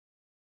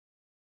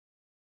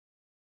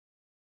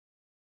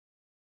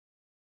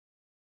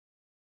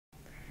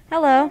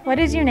Hello, what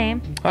is your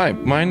name? Hi,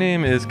 my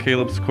name is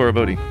Caleb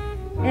Scorabodi.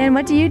 And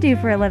what do you do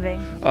for a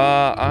living?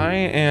 I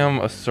am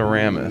a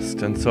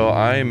ceramist, and so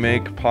I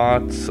make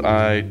pots,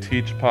 I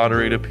teach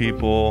pottery to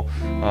people,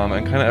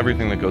 and kind of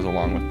everything that goes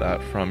along with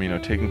that, from,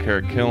 taking care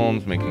of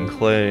kilns, making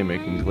clay,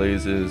 making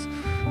glazes,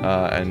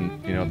 and,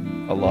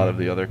 a lot of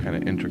the other kind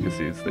of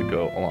intricacies that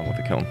go along with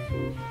the kiln.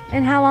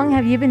 And how long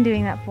have you been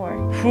doing that for?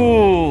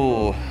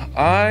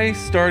 I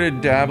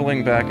started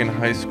dabbling back in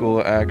high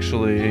school,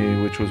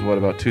 actually, which was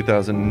about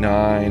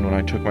 2009 when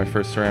I took my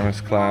first ceramics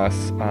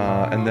class.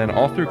 And then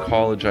all through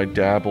college I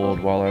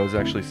dabbled while I was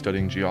actually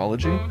studying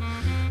geology.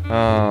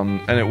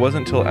 And it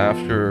wasn't until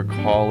after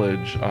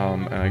college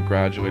and I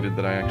graduated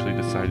that I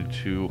actually decided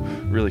to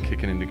really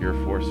kick it into gear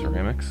for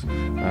ceramics.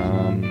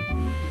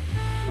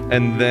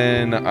 And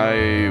then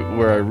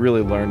where I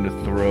really learned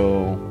to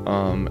throw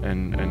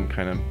and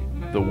kind of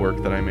the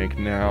work that I make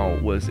now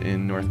was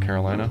in North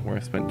Carolina, where I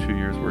spent 2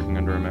 years working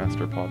under a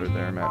master potter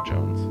there, Matt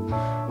Jones,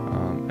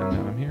 and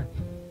now I'm here.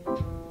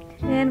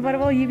 And what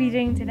will you be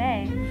doing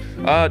today?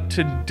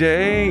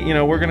 Today,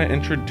 we're going to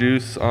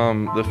introduce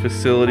the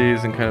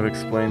facilities and kind of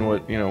explain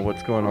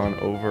what's going on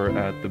over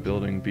at the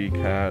building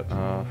BCAT,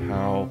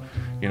 how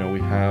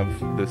we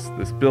have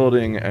this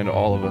building and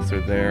all of us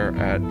are there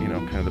at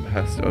kind of the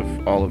behest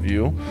of all of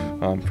you,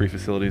 free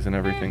facilities and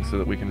everything, so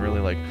that we can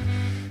really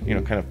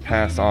kind of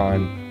pass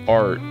on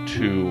art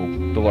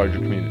to the larger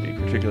community,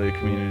 particularly a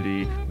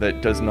community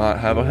that does not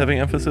have a heavy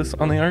emphasis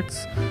on the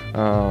arts.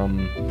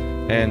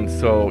 And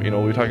so,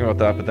 we'll be talking about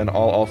that, but then I'll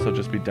also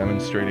just be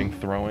demonstrating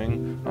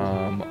throwing.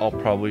 I'll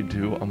probably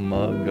do a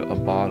mug, a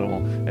bottle,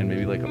 and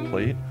maybe like a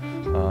plate.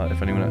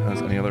 If anyone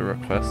has any other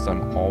requests,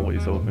 I'm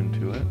always open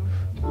to it.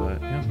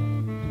 But yeah.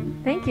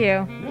 Thank you.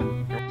 Yeah.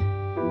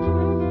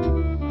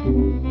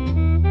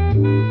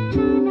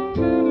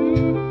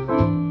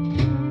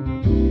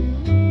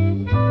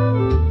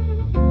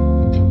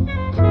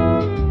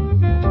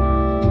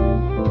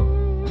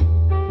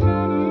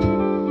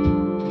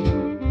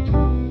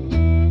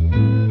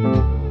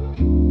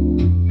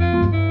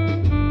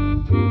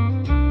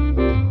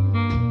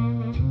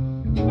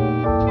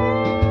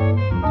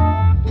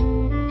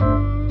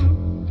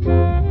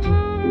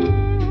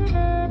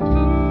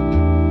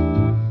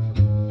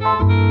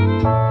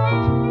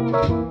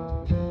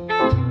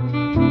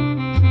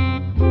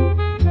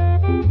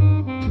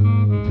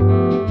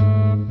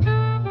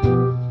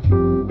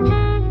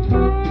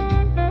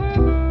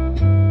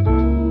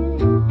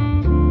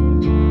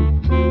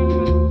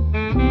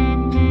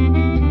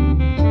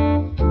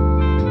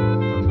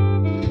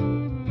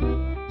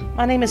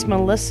 My name is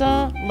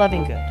Melissa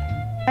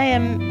Lovingood. I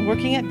am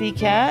working at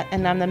BCAT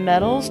and I'm the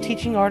Metals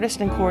Teaching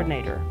Artist and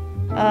Coordinator.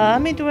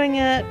 I've been doing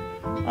it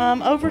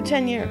over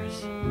 10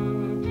 years.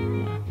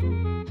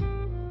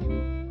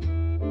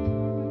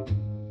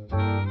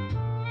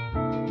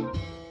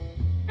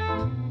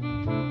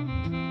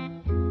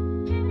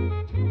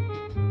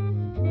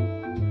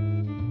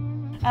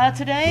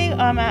 Today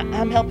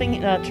I'm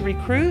helping to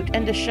recruit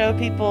and to show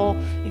people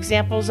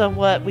examples of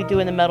what we do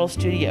in the metal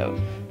studio.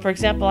 For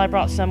example, I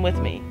brought some with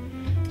me.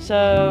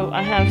 So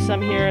I have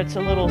some here. It's a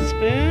little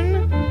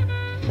spoon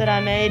that I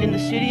made in the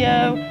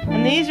studio,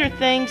 and these are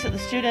things that the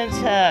students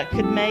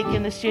could make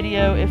in the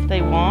studio if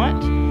they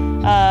want.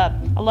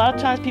 A lot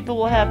of times people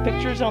will have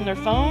pictures on their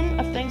phone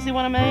of things they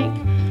want to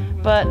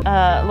make, but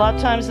a lot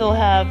of times they'll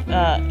have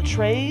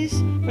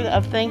trays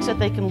of things that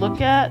they can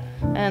look at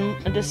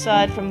and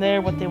decide from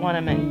there what they want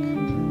to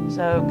make.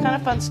 So kind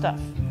of fun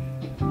stuff.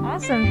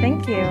 Awesome,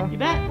 thank you. You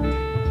bet.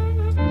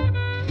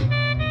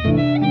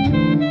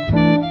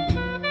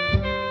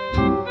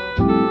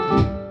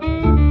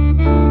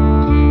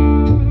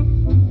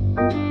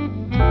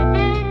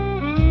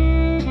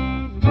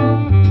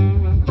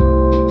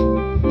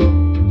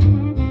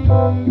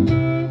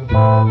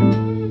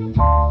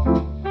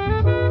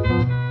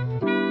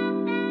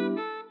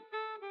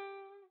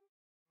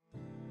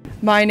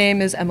 My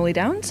name is Emily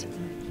Downs.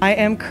 I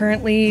am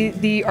currently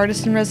the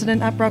artist in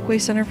resident at Brockway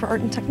Center for Art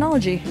and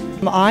Technology.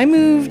 I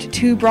moved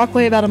to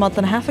Brockway about a month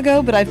and a half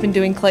ago, but I've been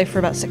doing clay for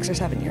about 6 or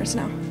 7 years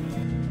now.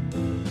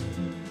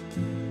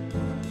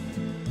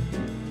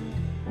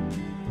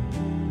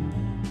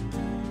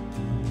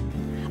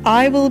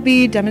 I will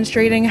be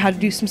demonstrating how to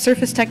do some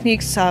surface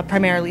techniques,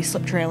 primarily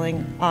slip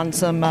trailing on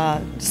some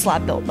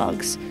slab-built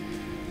mugs.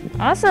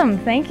 Awesome,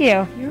 thank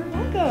you. You're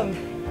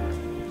welcome.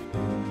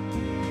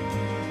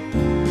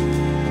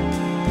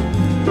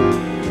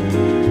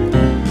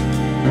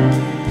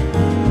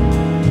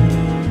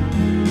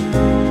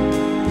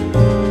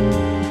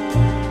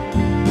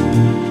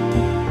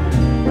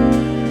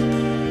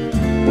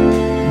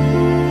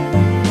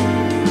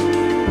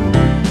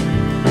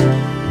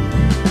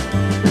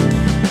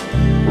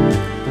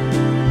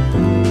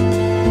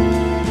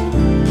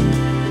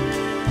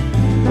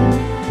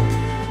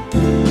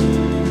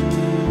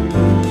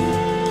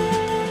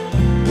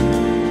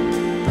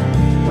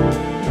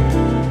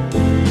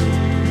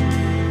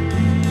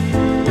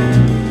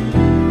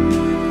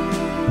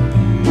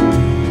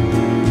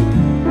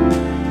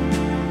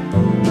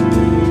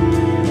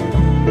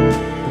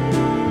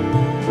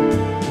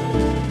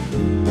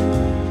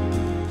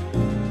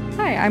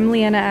 I'm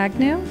Leanna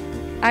Agnew.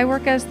 I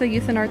work as the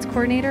Youth and Arts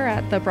Coordinator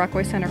at the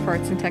Brockway Center for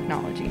Arts and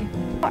Technology.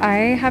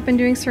 I have been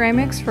doing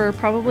ceramics for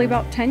probably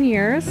about 10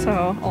 years,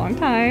 so a long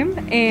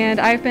time. And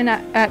I've been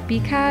at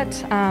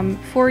BCAT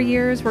 4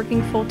 years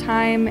working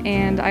full-time,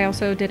 and I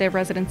also did a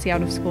residency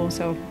out of school,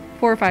 so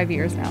 4 or 5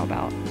 years now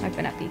about I've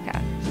been at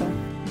BCAT. So.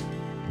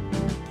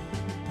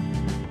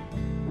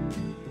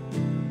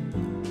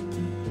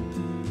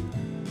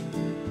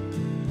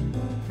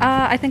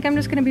 I think I'm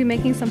just going to be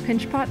making some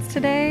pinch pots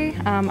today.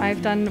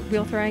 I've done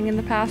wheel throwing in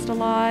the past a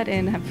lot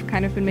and have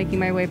kind of been making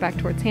my way back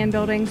towards hand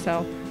building,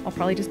 so I'll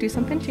probably just do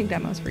some pinching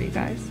demos for you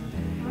guys.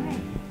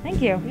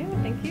 Thank you. Yeah,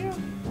 thank you.